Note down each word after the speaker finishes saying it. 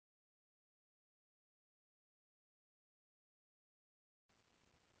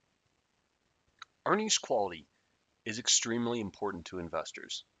Earnings quality is extremely important to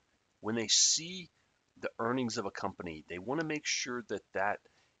investors. When they see the earnings of a company, they want to make sure that that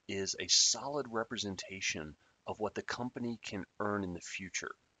is a solid representation of what the company can earn in the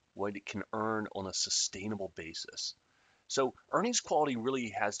future, what it can earn on a sustainable basis. So earnings quality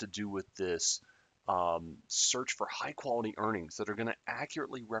really has to do with this search for high quality earnings that are going to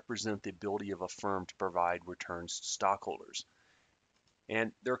accurately represent the ability of a firm to provide returns to stockholders.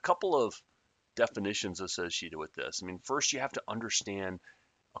 And there are a couple of definitions associated with this. I mean, first you have to understand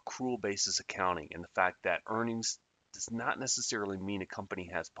accrual basis accounting and the fact that earnings does not necessarily mean a company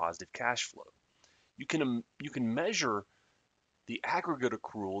has positive cash flow. You can measure the aggregate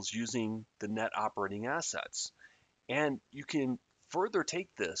accruals using the net operating assets, and you can further take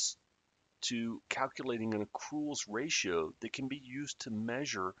this to calculating an accruals ratio that can be used to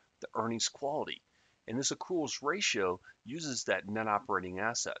measure the earnings quality. And this accruals ratio uses that net operating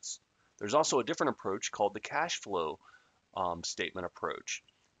assets. There's also a different approach called the cash flow statement approach,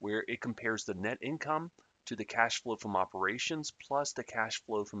 where it compares the net income to the cash flow from operations plus the cash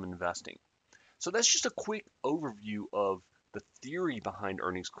flow from investing. So that's just a quick overview of the theory behind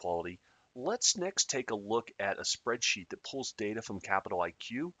earnings quality. Let's next take a look at a spreadsheet that pulls data from Capital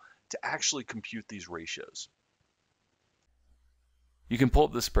IQ to actually compute these ratios. You can pull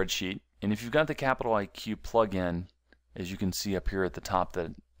up the spreadsheet, and if you've got the Capital IQ plugin, as you can see up here at the top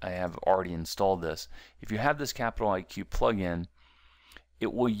that I have already installed this, if you have this Capital IQ plugin,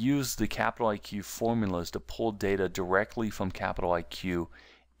 it will use the Capital IQ formulas to pull data directly from Capital IQ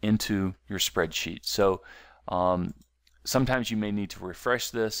into your spreadsheet. So sometimes you may need to refresh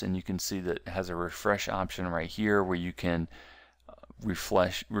this, and you can see that it has a refresh option right here where you can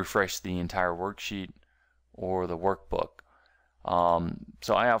refresh the entire worksheet or the workbook.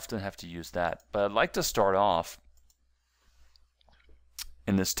 So I often have to use that, but I'd like to start off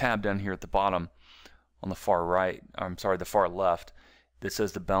in this tab down here at the bottom on the far right, the far left, that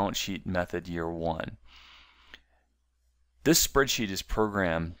says the balance sheet method year 1. This spreadsheet is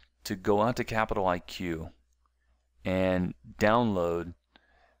programmed to go out to Capital IQ and download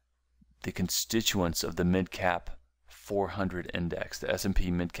the constituents of the midcap 400 index, the S&P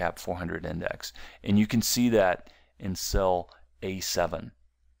midcap 400 index, and you can see that in cell A7.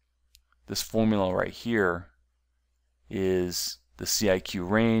 This formula right here is the CIQ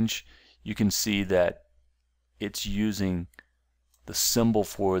range. You can see that it's using the symbol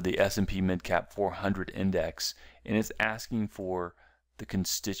for the S&P midcap 400 index, and it's asking for the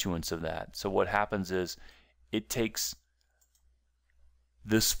constituents of that. So what happens is it takes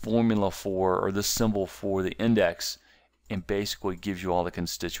this formula for, or this symbol for the index, and basically gives you all the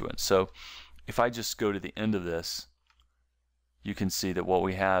constituents. So if I just go to the end of this, you can see that what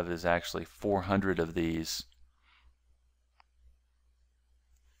we have is actually 400 of these.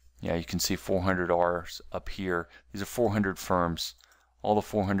 Yeah, you can see 400 R's up here. These are 400 firms, all the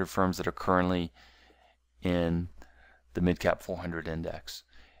 400 firms that are currently in the midcap 400 index.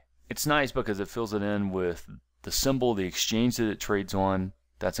 It's nice because it fills it in with the symbol, the exchange that it trades on.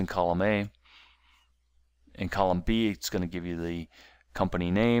 That's in column A. In column B, it's going to give you the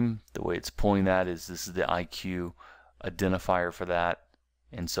company name. The way it's pulling that is this is the IQ identifier for that.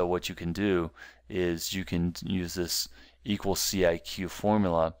 And so what you can do is you can use this equals CIQ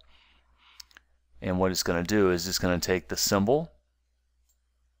formula, and what it's going to do is it's going to take the symbol,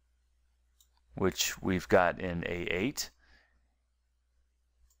 which we've got in A8.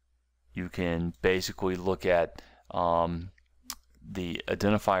 You can basically look at the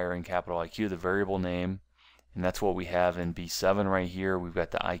identifier in Capital IQ, the variable name, and that's what we have in B7 right here. We've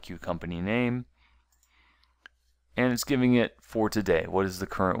got the IQ company name, and it's giving it for today. What is the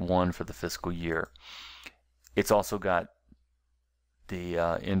current one for the fiscal year? It's also got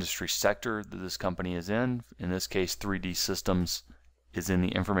the industry sector that this company is in. In this case, 3D Systems is in the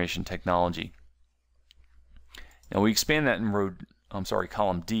information technology. Now we expand that in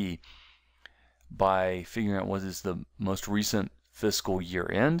column D by figuring out what is the most recent fiscal year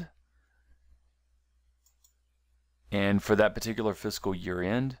end. And for that particular fiscal year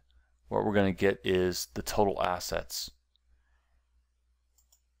end, what we're going to get is the total assets.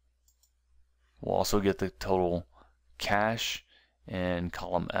 We'll also get the total cash in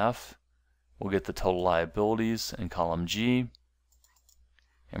column F. We'll get the total liabilities in column G.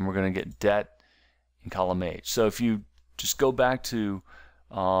 And we're going to get debt in column H. So if you just go back to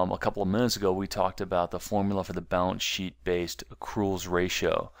a couple of minutes ago, we talked about the formula for the balance sheet based accruals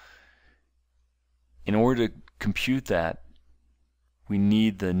ratio. In order to compute that, we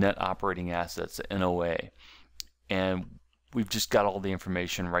need the net operating assets, the NOA. And we've just got all the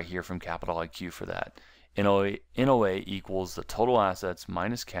information right here from Capital IQ for that. NOA equals the total assets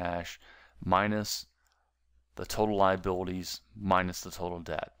minus cash minus the total liabilities minus the total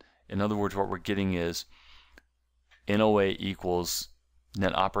debt. In other words, what we're getting is NOA equals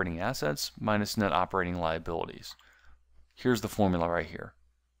net operating assets minus net operating liabilities. Here's the formula right here.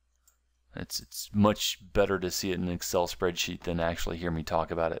 It's much better to see it in an Excel spreadsheet than actually hear me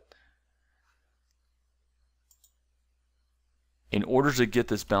talk about it. In order to get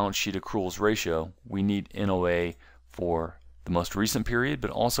this balance sheet accruals ratio, we need NOA for the most recent period,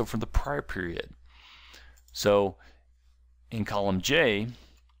 but also for the prior period. So in column J,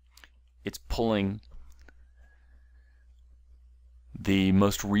 it's pulling the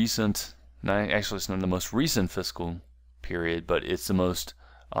most recent, actually it's not the most recent fiscal period, but it's the most,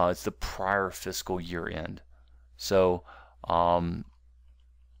 it's the prior fiscal year end. So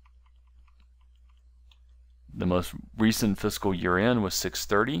the most recent fiscal year end was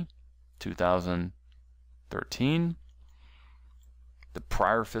 6/30/2013. The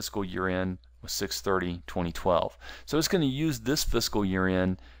prior fiscal year end was 6/30/2012. So it's going to use this fiscal year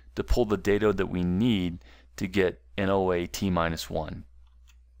end to pull the data that we need to get NOA T-1.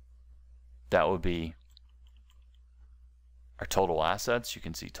 That would be our total assets. You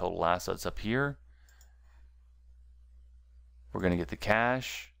can see total assets up here. We're going to get the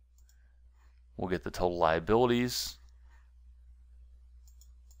cash. We'll get the total liabilities.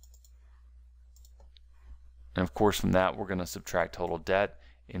 And of course, from that, we're going to subtract total debt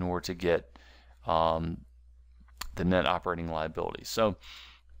in order to get the net operating liabilities. So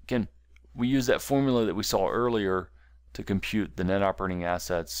again, we use that formula that we saw earlier to compute the net operating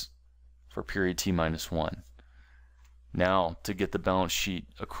assets for period T-1. Now to get the balance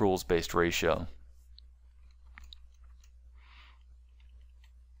sheet accruals based ratio.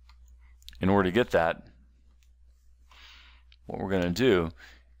 In order to get that, what we're going to do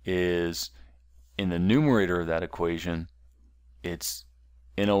is in the numerator of that equation, it's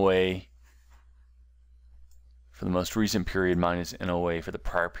NOA for the most recent period minus NOA for the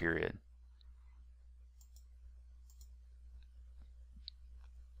prior period.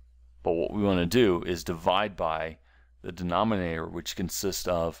 But what we want to do is divide by the denominator, which consists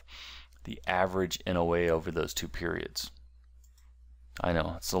of the average NOA over those two periods. I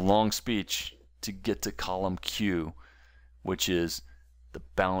know, it's a long speech to get to column Q, which is the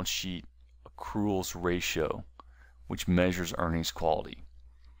balance sheet accruals ratio, which measures earnings quality.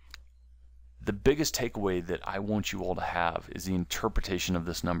 The biggest takeaway that I want you all to have is the interpretation of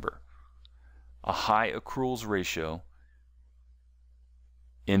this number. A high accruals ratio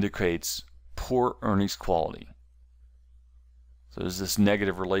indicates poor earnings quality. So there's this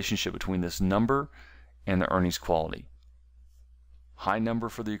negative relationship between this number and the earnings quality. High number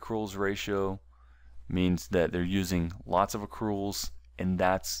for the accruals ratio means that they're using lots of accruals, and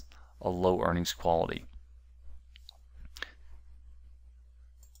that's a low earnings quality.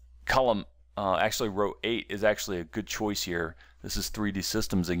 Column, actually row 8 is actually a good choice here. This is 3D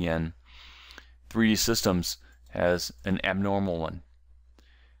Systems again. 3D Systems has an abnormal one.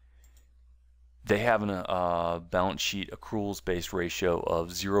 They have a balance sheet accruals based ratio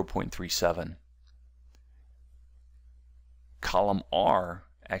of 0.37. Column R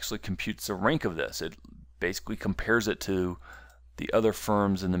actually computes the rank of this. It basically compares it to the other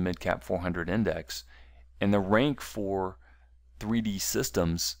firms in the mid-cap 400 index, and the rank for 3D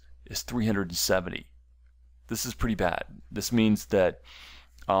Systems is 370. This is pretty bad. This means that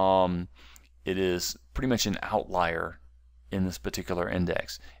it is pretty much an outlier in this particular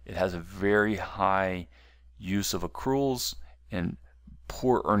index. It has a very high use of accruals and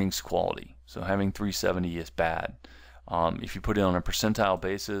poor earnings quality. So having 370 is bad. If you put it on a percentile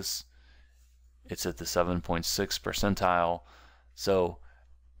basis, it's at the 7.6 percentile. So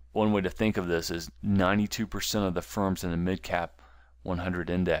one way to think of this is 92% of the firms in the mid-cap 100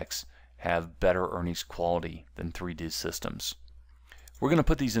 index have better earnings quality than 3D Systems. We're going to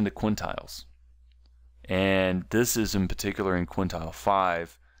put these into quintiles. And this is in particular in quintile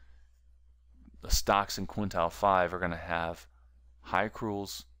 5. The stocks in quintile 5 are going to have high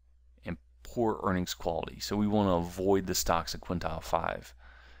accruals and poor earnings quality. So we want to avoid the stocks in quintile 5.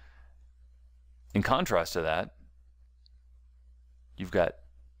 In contrast to that, you've got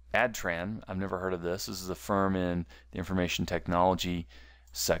Adtran. I've never heard of this. This is a firm in the information technology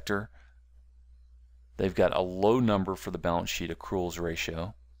sector. They've got a low number for the balance sheet accruals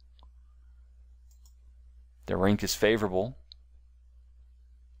ratio. Their rank is favorable.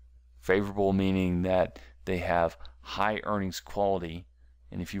 Favorable meaning that they have high earnings quality,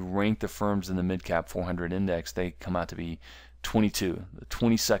 and if you rank the firms in the mid-cap 400 index, they come out to be 22, the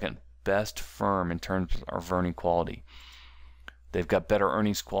 22nd best firm in terms of earning quality. They've got better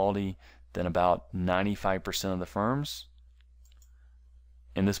earnings quality than about 95% of the firms,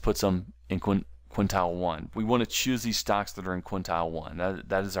 and this puts them in quintile 1. We want to choose these stocks that are in quintile 1.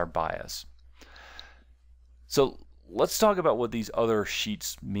 That is our bias. So let's talk about what these other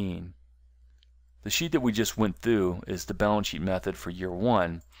sheets mean. The sheet that we just went through is the balance sheet method for year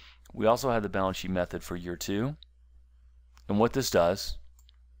 1. We also have the balance sheet method for year 2. And what this does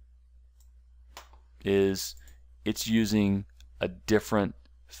is it's using a different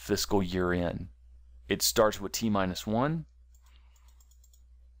fiscal year end. It starts with T-1.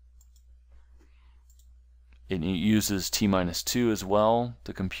 It uses T-2 as well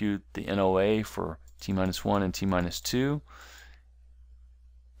to compute the NOA for T-1 and T-2.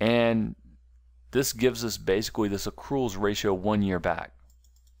 And this gives us basically this accruals ratio 1 year back.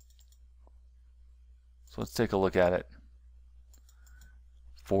 So let's take a look at it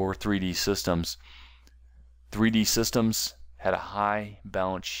for 3D Systems. 3D Systems had a high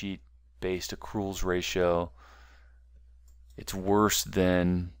balance sheet based accruals ratio. It's worse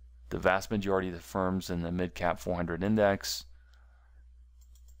than the vast majority of the firms in the mid-cap 400 index.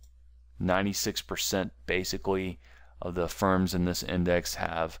 96% basically of the firms in this index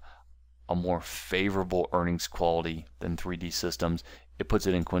have a more favorable earnings quality than 3D Systems. It puts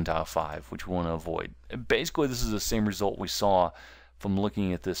it in quintile 5, which we want to avoid. And basically, this is the same result we saw from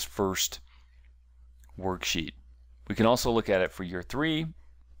looking at this first worksheet. We can also look at it for year 3.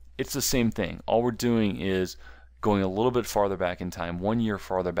 It's the same thing. All we're doing is going a little bit farther back in time, 1 year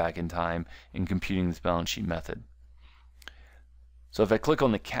farther back in time, and computing this balance sheet method. So if I click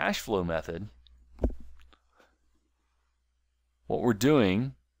on the cash flow method, what we're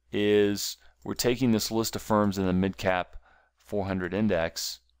doing is we're taking this list of firms in the mid-cap 400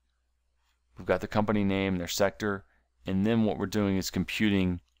 index. We've got the company name, their sector, and then what we're doing is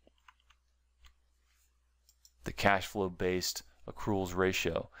computing the cash flow based accruals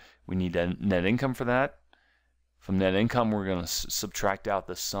ratio. We need a net income for that. From net income, we're going to subtract out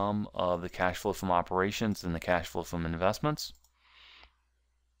the sum of the cash flow from operations and the cash flow from investments.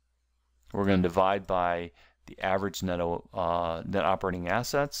 We're going to divide by the average net operating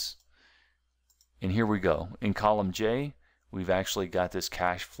assets. And here we go. In column J, we've actually got this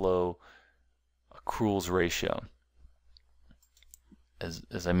cash flow accruals ratio.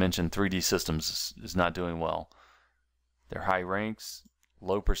 As I mentioned, 3D Systems is not doing well. They're high ranks,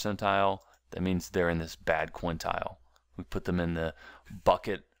 low percentile. That means they're in this bad quintile. We put them in the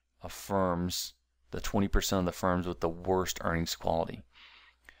bucket of firms, the 20% of the firms with the worst earnings quality.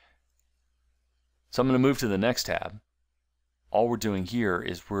 So I'm going to move to the next tab. All we're doing here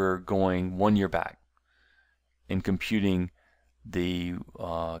is we're going 1 year back and computing the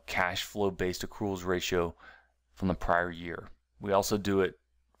cash flow based accruals ratio from the prior year. We also do it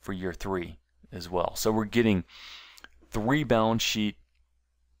for year 3 as well. So we're getting 3 balance sheet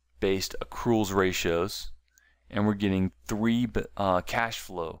based accruals ratios, and we're getting 3 cash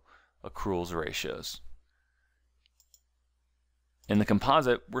flow accruals ratios. In the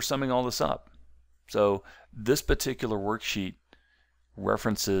composite, we're summing all this up. So this particular worksheet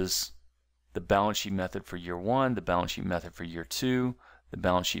references the balance sheet method for year 1, the balance sheet method for year 2, the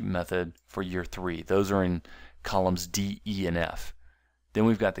balance sheet method for year 3. Those are in columns D, E, and F. Then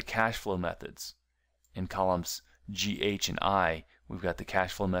we've got the cash flow methods. In columns G, H, and I, we've got the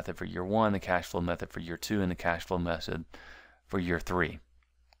cash flow method for year 1, the cash flow method for year 2, and the cash flow method for year 3.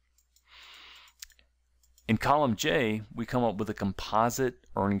 In column J, we come up with a composite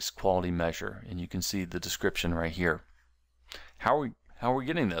earnings quality measure, and you can see the description right here. How are we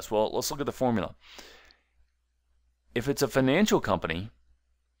getting this? Well, let's look at the formula. If it's a financial company,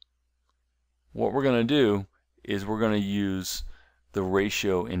 what we're going to do is we're going to use the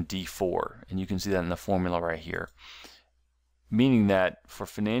ratio in D4, and you can see that in the formula right here. Meaning that for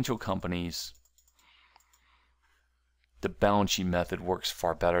financial companies, the balance sheet method works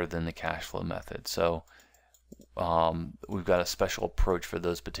far better than the cash flow method. So we've got a special approach for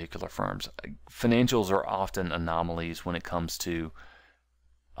those particular firms. Financials are often anomalies when it comes to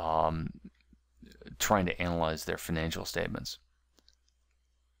trying to analyze their financial statements.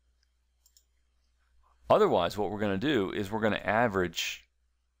 Otherwise, what we're going to do is we're going to average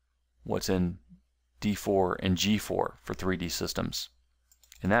what's in D4 and G4 for 3D Systems.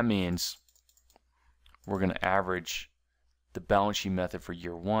 And that means we're going to average the balance sheet method for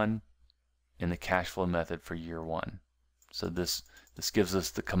year 1 and the cash flow method for year 1. So this gives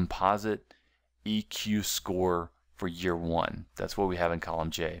us the composite EQ score for year 1. That's what we have in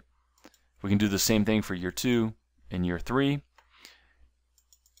column J. We can do the same thing for year 2 and year 3.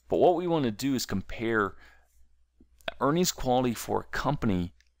 But what we want to do is compare earnings quality for a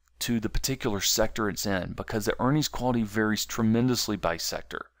company to the particular sector it's in, because the earnings quality varies tremendously by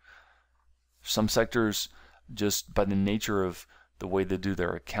sector. Some sectors, just by the nature of the way they do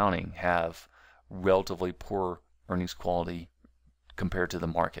their accounting, have relatively poor earnings quality compared to the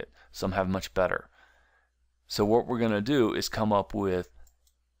market. Some have much better. So what we're going to do is come up with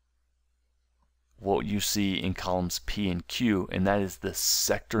what you see in columns P and Q, and that is the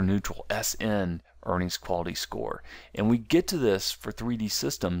sector neutral SN earnings quality score. And we get to this for 3D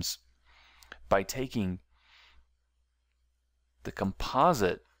Systems by taking the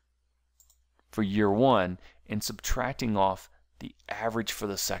composite for year one and subtracting off the average for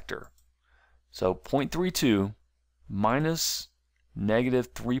the sector. So 0.32 minus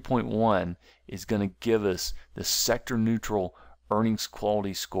negative 3.1 is going to give us the sector neutral earnings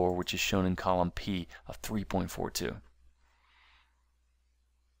quality score, which is shown in column P of 3.42.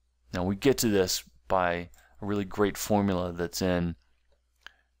 Now we get to this by a really great formula that's in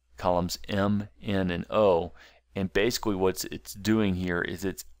columns M, N, and O, and basically what it's doing here is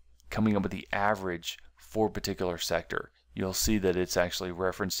it's coming up with the average for a particular sector. You'll see that it's actually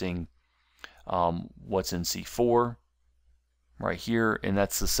referencing what's in C4 right here, and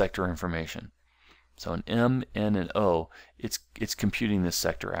that's the sector information. So in M, N, and O, it's computing this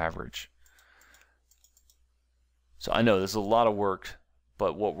sector average. So I know this is a lot of work,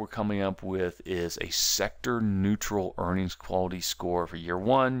 but what we're coming up with is a sector neutral earnings quality score for year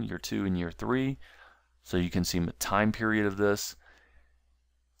one, year two, and year three. So you can see the time period of this.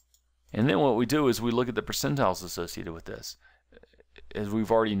 And then what we do is we look at the percentiles associated with this. As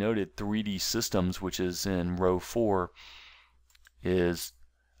we've already noted, 3D Systems, which is in row 4, is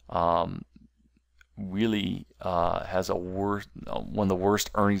really has one of the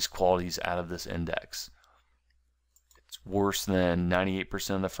worst earnings qualities out of this index. It's worse than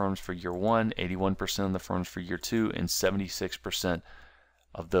 98% of the firms for year one, 81% of the firms for year two, and 76%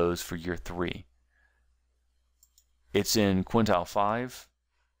 of those for year three. It's in quintile 5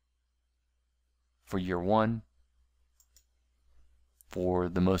 for year one. For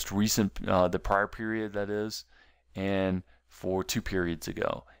the most recent, the prior period that is, and for 2 periods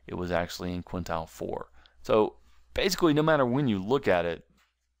ago, it was actually in quintile 4. So basically, no matter when you look at it,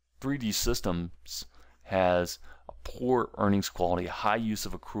 3D Systems has a poor earnings quality, high use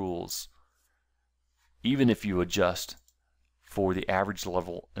of accruals, even if you adjust for the average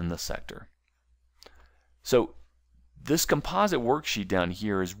level in the sector. So this composite worksheet down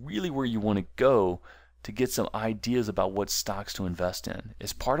here is really where you want to go to get some ideas about what stocks to invest in.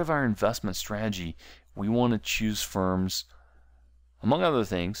 As part of our investment strategy, we want to choose firms, among other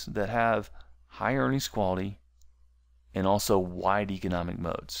things, that have high earnings quality and also wide economic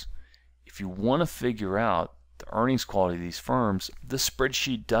moats. If you want to figure out the earnings quality of these firms, this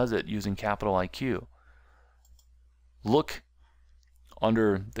spreadsheet does it using Capital IQ. Look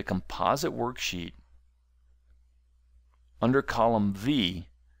under the composite worksheet, under column V,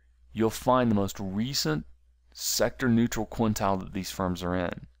 you'll find the most recent sector neutral quintile that these firms are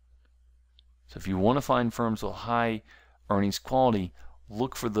in. So if you want to find firms with high earnings quality,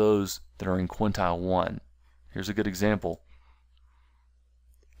 look for those that are in quintile 1. Here's a good example.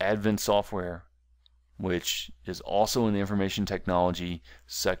 Advent Software, which is also in the information technology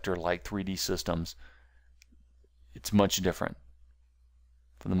sector like 3D Systems, it's much different.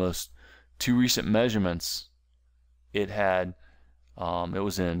 For the most 2 recent measurements, it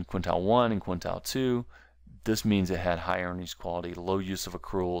was in quintile 1 and quintile 2. This means it had high earnings quality, low use of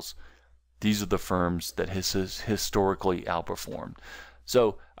accruals. These are the firms that has historically outperformed.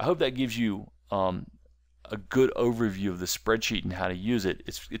 So I hope that gives you a good overview of the spreadsheet and how to use it.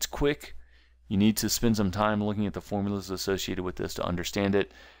 It's quick. You need to spend some time looking at the formulas associated with this to understand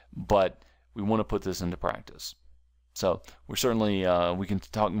it, but we want to put this into practice. So we're certainly, we can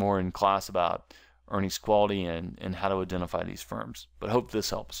talk more in class about earnings quality and how to identify these firms. But I hope this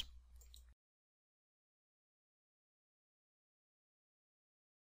helps.